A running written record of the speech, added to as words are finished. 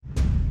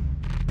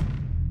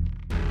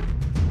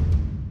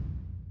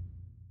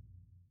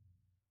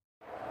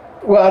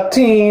Well,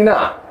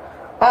 Tina,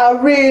 I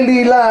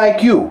really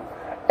like you,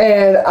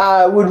 and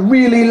I would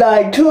really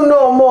like to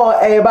know more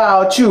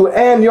about you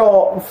and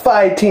your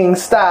fighting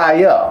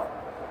style.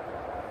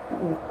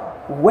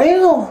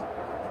 Well,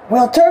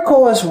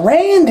 Turquoise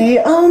Randy,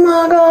 oh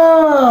my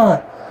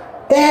god,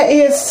 that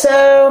is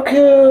so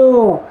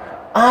cool.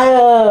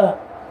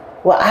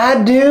 What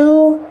I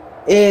do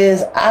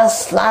is I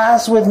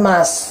slice with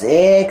my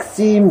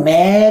sexy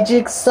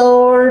magic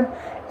sword,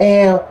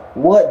 and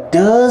what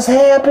does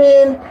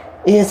happen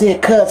is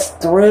it cuts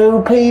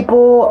through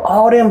people.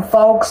 All them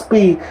folks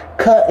be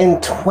cut in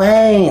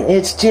twain.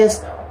 It's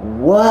just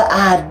what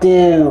I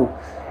do.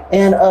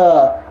 And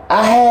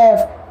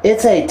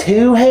it's a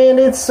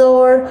two-handed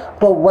sword,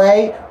 but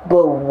wait,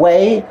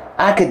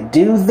 I could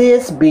do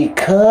this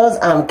because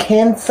I'm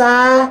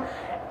Kensai,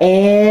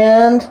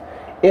 and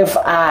if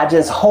I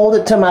just hold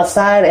it to my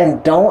side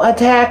and don't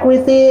attack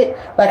with it,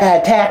 like I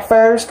attack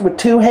first with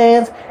two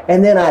hands,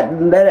 and then I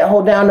let it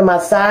hold down to my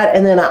side,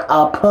 and then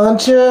I'll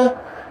punch her,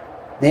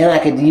 then I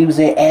could use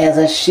it as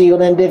a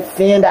shield and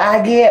defend.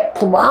 I get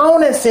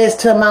bonuses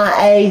to my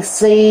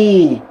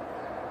AC.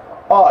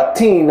 Oh,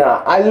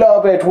 Tina, I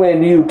love it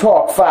when you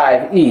talk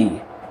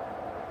 5e.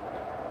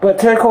 But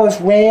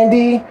Turquoise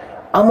Randy,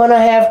 I'm gonna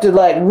have to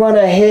like run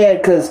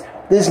ahead because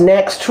this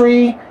next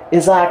tree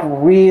is like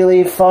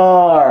really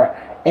far.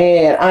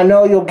 And I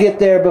know you'll get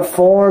there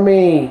before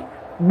me.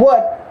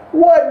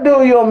 What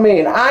do you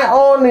mean? I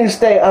only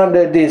stay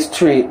under this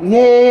tree.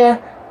 Yeah,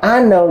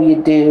 I know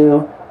you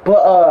do.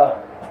 But,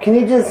 can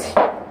you just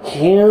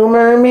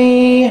humor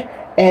me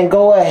and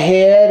go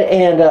ahead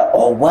and,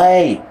 oh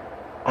wait,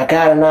 I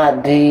got an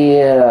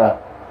idea.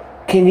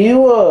 Can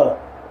you,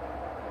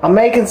 I'm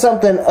making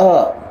something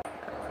up.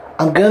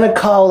 I'm gonna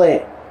call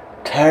it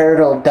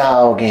Turtle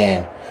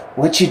Dogging.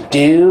 What you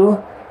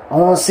do, I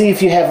wanna see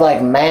if you have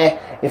like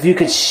if you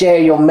could share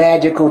your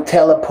magical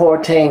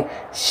teleporting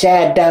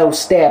shadow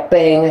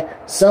stepping.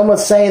 Some would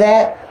say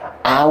that.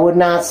 I would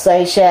not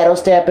say shadow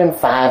stepping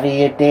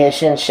 5e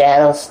edition,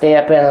 shadow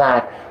stepping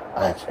like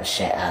a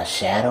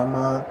shadow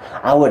monk.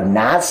 I would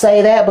not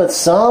say that, but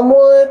some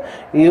would.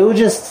 You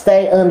just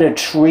stay under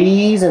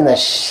trees in the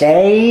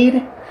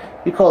shade.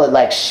 You call it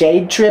like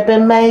shade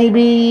tripping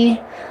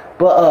maybe.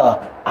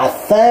 But I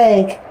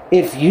think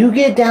if you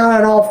get down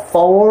on all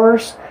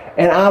fours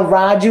and I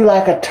ride you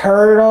like a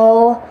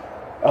turtle,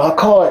 I'll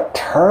call it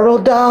turtle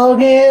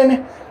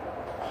dogging,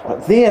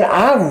 then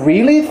I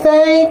really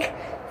think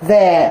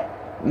that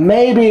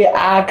maybe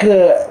I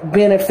could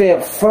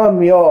benefit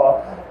from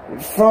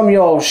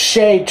your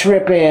shade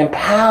tripping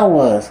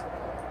powers.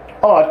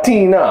 Oh,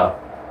 Tina,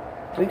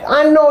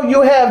 I know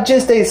you have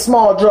just a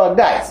small drug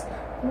dice,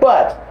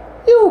 but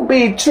you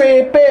be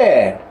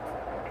tripping.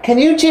 Can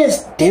you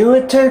just do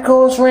it,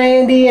 Turquoise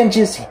Randy, and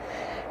just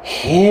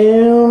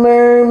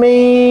humor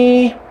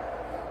me?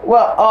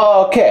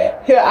 Well, okay,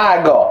 here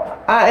I go.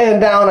 I am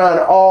down on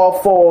all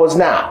fours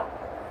now.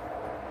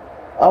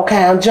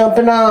 Okay, I'm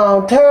jumping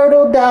on.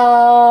 Turtle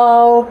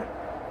dog.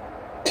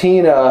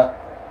 Tina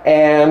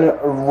and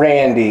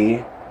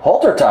Randy,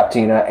 Halter Top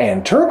Tina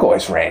and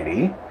Turquoise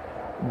Randy,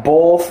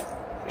 both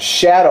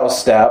shadow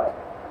step,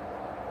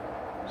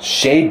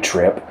 shade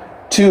trip,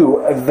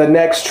 to the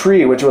next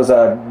tree, which was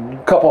a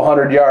couple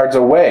hundred yards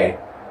away,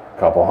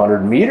 couple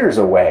hundred meters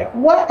away,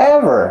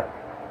 whatever.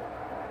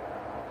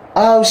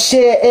 Oh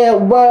shit, it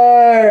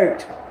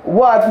worked!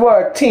 What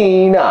worked,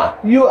 Tina?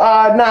 You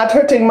are not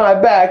hurting my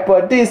back,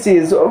 but this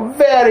is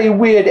very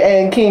weird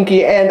and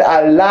kinky, and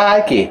I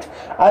like it.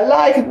 I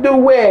like the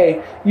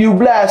way you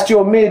blast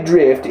your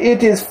midriff.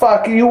 It is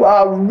you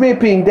are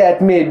ripping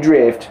that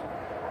midriff.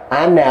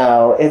 I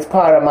know, it's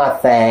part of my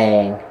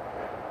thing.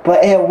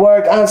 But it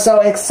worked. I'm so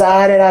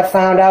excited I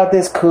found out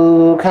this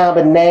cool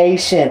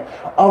combination.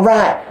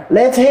 Alright,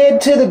 let's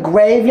head to the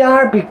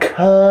graveyard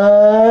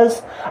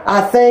because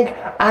I think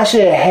I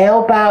should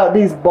help out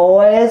these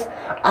boys.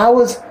 I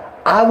was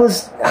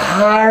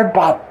hired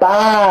by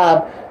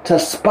Bob to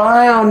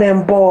spy on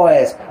them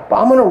boys.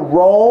 But I'm gonna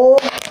roll.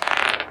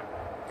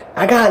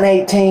 I got an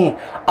 18.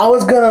 I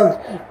was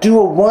gonna do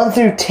a 1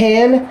 through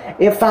 10.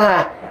 If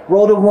I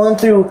rolled a 1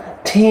 through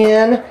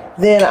 10,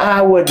 then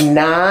I would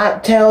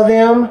not tell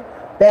them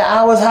that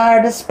I was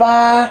hired to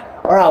spy,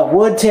 or I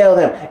would tell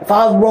them. If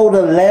I rolled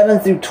 11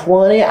 through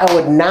 20, I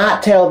would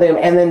not tell them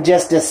and then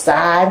just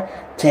decide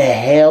to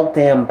help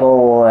them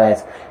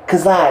boys.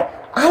 Cause like,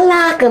 I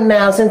like them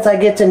now since I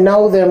get to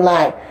know them.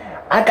 Like,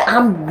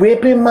 I'm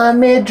ripping my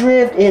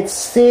midriff. It's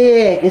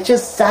sick. It's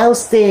just so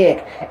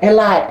sick. And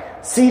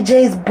like,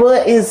 CJ's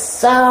butt is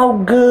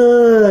so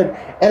good.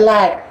 And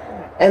like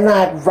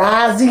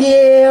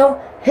Raziel,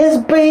 his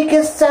beak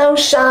is so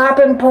sharp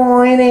and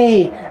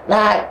pointy.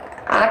 Like,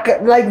 I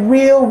could, like,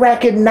 real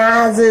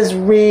recognizes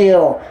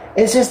real.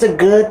 It's just a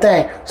good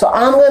thing. So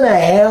I'm gonna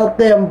help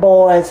them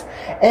boys.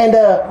 And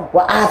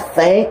I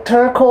think,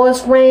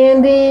 Turquoise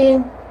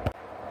Randy,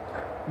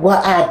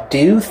 what I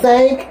do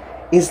think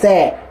is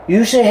that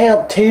you should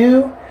help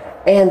too.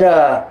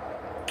 And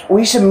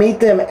we should meet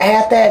them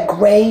at that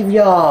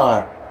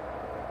graveyard.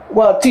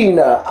 Well,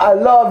 Tina, I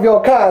love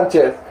your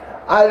conscience.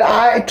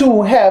 I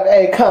too have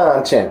a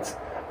conscience.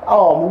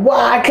 What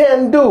I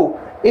can do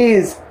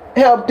is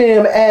help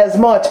them as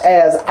much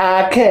as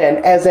I can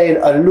as an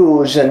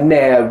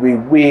illusionary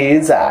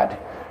wizard.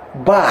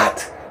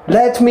 But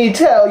let me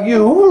tell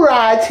you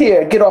right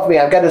here. Get off me.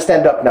 I've got to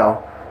stand up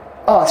now.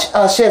 Oh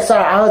shit,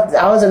 sorry.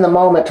 I was in the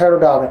moment, turtle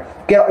dog.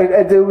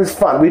 It was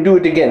fun. We do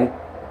it again.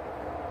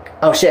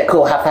 Oh shit,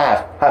 cool. High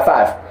five. High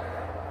five.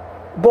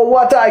 But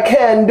what I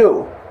can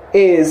do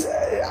is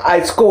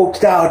I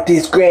scoped out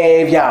this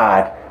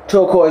graveyard.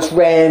 Turquoise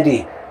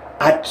Randy.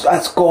 I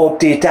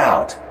scoped it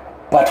out.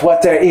 But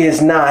what there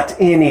is not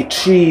any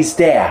trees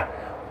there.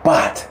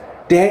 But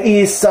there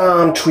is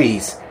some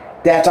trees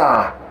that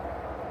are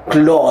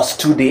close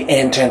to the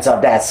entrance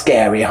of that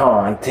scary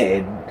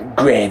haunted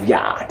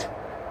graveyard.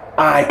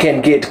 I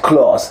can get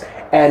close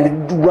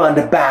and run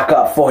the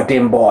backup for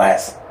them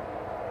boys.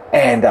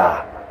 And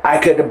I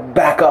could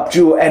back up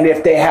you, and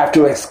if they have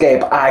to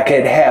escape, I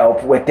could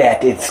help with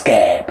that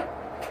escape.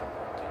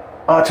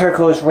 Oh,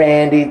 Turquoise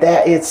Randy,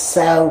 that is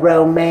so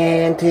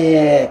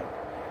romantic.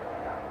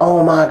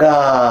 Oh my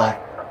God.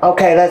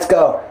 Okay, let's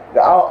go.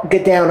 I'll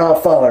get down all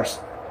fours.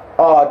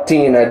 Oh,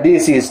 Tina,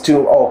 this is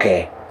too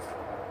okay.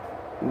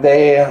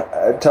 They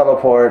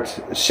teleport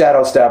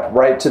Shadow Step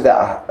right to the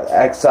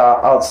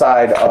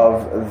outside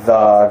of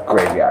the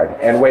graveyard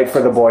and wait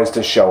for the boys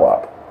to show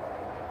up.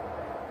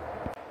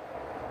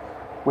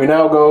 We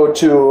now go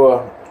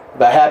to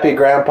the Happy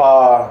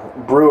Grandpa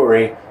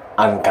Brewery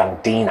on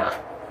Cantina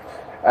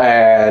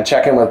and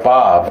check in with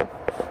Bob.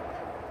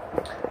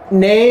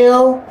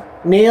 Neil,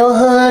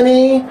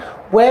 honey,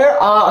 where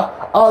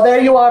are... Oh,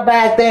 there you are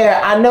back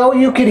there. I know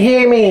you could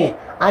hear me.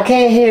 I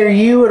can't hear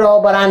you at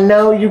all, but I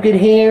know you could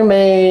hear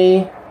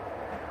me.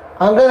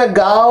 I'm gonna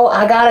go.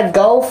 I gotta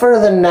go for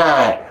the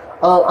night.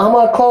 I'm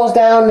gonna close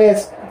down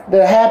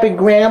the Happy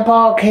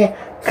Grandpa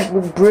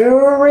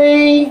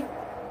Brewery.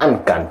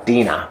 I'm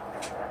Cantina.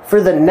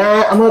 For the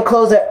night, I'm gonna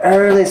close it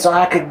early so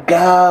I could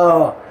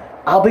go.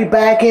 I'll be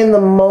back in the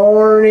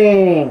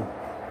morning.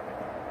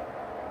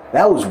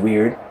 That was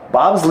weird.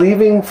 Bob's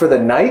leaving for the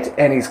night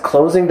and he's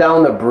closing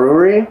down the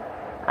brewery.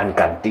 I'm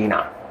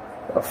Cantina.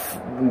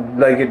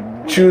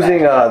 Like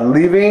choosing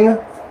leaving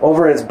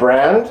over his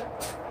brand.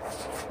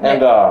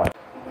 And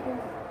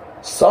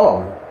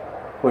some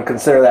would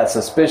consider that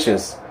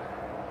suspicious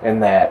in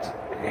that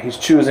he's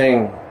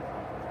choosing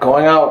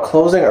going out,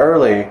 closing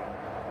early.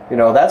 You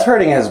know, that's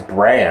hurting his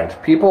brand.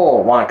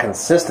 People want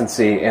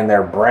consistency in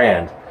their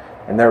brand,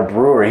 in their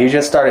brewery. He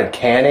just started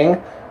canning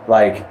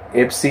like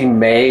Ipsy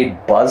made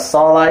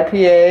Buzzsaw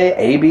IPA,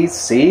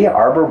 ABC,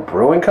 Arbor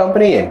Brewing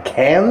Company in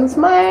cans,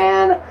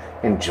 man.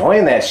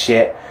 Enjoying that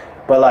shit.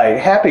 But like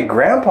Happy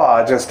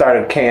Grandpa just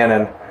started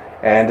canning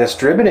and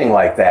distributing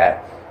like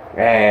that.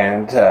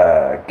 And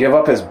give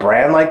up his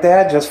brand like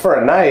that just for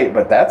a night.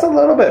 But that's a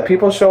little bit.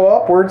 People show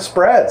up, word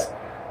spreads.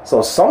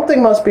 So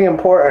something must be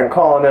important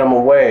calling him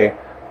away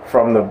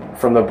from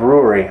the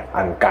brewery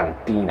on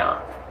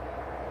Cantina.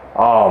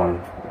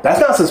 That's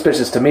not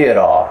suspicious to me at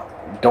all.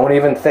 Don't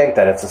even think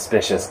that it's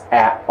suspicious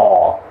at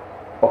all.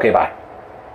 Okay, bye.